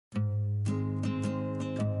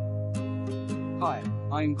Hi,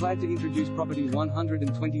 I am glad to introduce property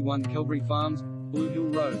 121 Kelbri Farms, Blue Hill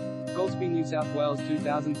Road, Golspie, New South Wales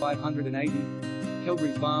 2580.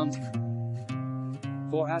 Kelbri Farms.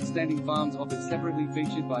 4 outstanding farms offered separately,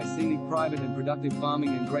 featured by scenic private and productive farming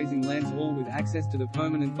and grazing lands, all with access to the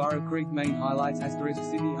permanent Burra Creek. Main highlights: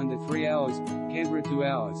 Sydney under 3 hours, Canberra 2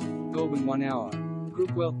 hours, Goulburn 1 hour,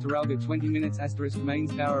 Crookwell, Taralga 20 minutes.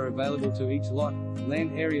 Mains power available to each lot.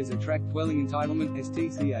 Land areas attract dwelling entitlement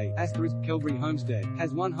STCA. Kelbri Homestead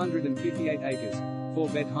has 158 acres,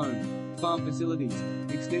 4-bed home. Farm facilities,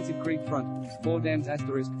 extensive creek front, 4 dams.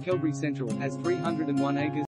 Kelbri Central has 301 acres.